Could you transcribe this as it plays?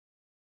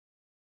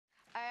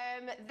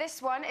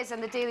This one is in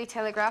the Daily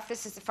Telegraph.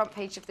 This is the front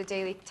page of the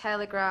Daily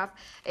Telegraph.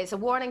 It's a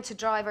warning to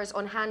drivers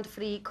on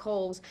hand-free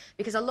calls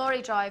because a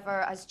lorry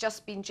driver has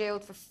just been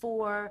jailed for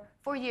four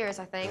years,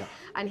 I think,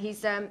 and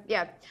he's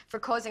for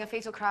causing a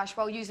fatal crash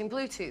while using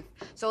Bluetooth.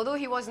 So although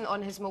he wasn't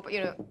on his mobile,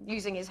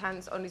 using his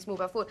hands on his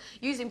mobile phone,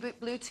 using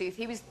Bluetooth,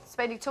 he was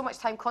spending so much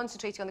time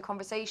concentrating on the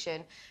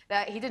conversation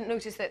that he didn't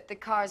notice that the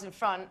cars in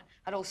front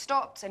had all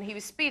stopped, and he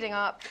was speeding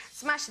up,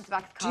 smashed into the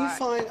back of the car. Do you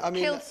find, I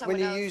mean, when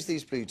you else. use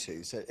these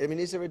Bluetooths, I mean,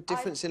 is there a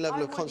difference in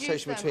level of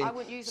concentration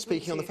between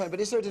speaking on the phone? But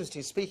is there a difference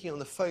between speaking on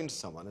the phone to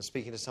someone and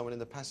speaking to someone in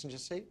the passenger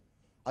seat?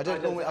 I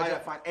don't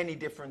find any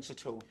difference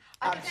at all.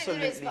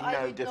 Absolutely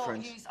no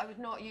difference. I would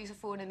not use a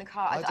phone in the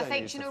car. I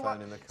think, you know what?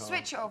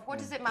 Switch it off. What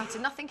does it matter?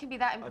 Nothing can be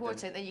that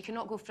important that you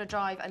cannot go for a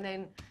drive and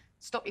then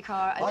stop your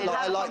car and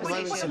I like the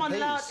moments of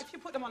peace. If you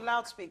put them on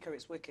loudspeaker,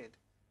 it's wicked.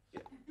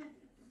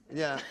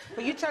 Yeah.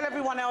 But you tell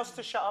everyone else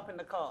to shut up in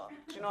the car.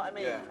 Do you know what I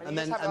mean? Yeah. And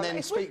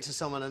then speak to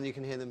someone and you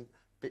can hear them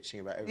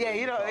bitching about everything.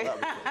 Yeah, you know.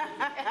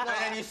 And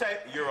then you say,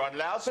 you're on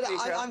loudspeaker.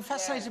 But I'm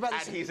fascinated about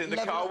this. And he's in the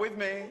car with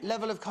me.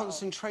 Level of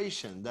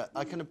concentration that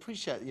I can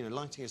appreciate,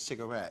 lighting a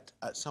cigarette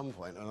at some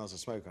point, and as a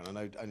smoker, and I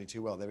know only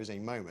too well, there is a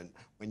moment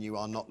when you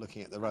are not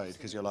looking at the road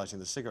because you're lighting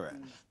the cigarette.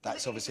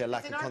 That's obviously a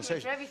lack of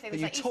concentration. But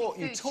you talk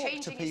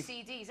to people.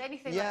 CDs,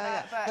 anything like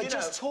that. But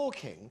just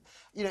talking,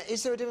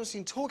 is there a difference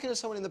between talking to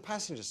someone in the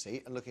passenger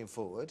seat and looking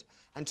forward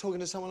and talking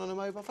to someone on a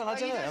mobile phone? I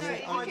don't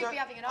know. You could be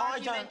having an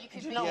argument, you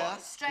could be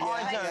stressed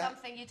about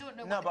something, you don't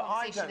know what the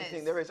conversation is. No, but I don't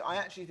think there is. I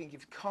actually think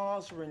if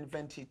cars were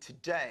invented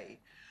today,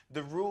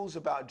 the rules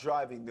about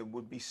driving them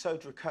would be so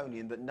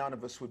draconian that none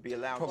of us would be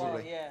allowed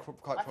to. Yeah.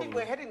 Quite I think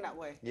we're heading that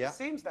way. Yeah. It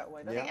seems that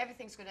way. I think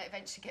everything's going to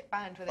eventually get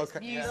banned, whether it's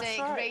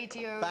music,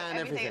 radio,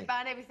 everything.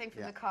 Ban everything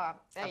from the car.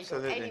 There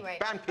Absolutely. You go. Anyway,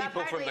 ban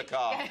people from the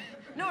car.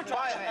 No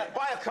driving.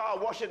 Buy a car,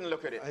 wash it and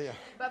look at it.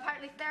 But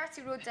apparently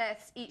 30 road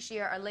deaths each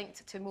year are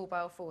linked to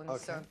mobile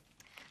phones. So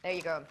there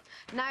you go.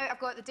 Now I've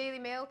got the Daily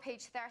Mail,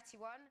 page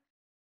 31.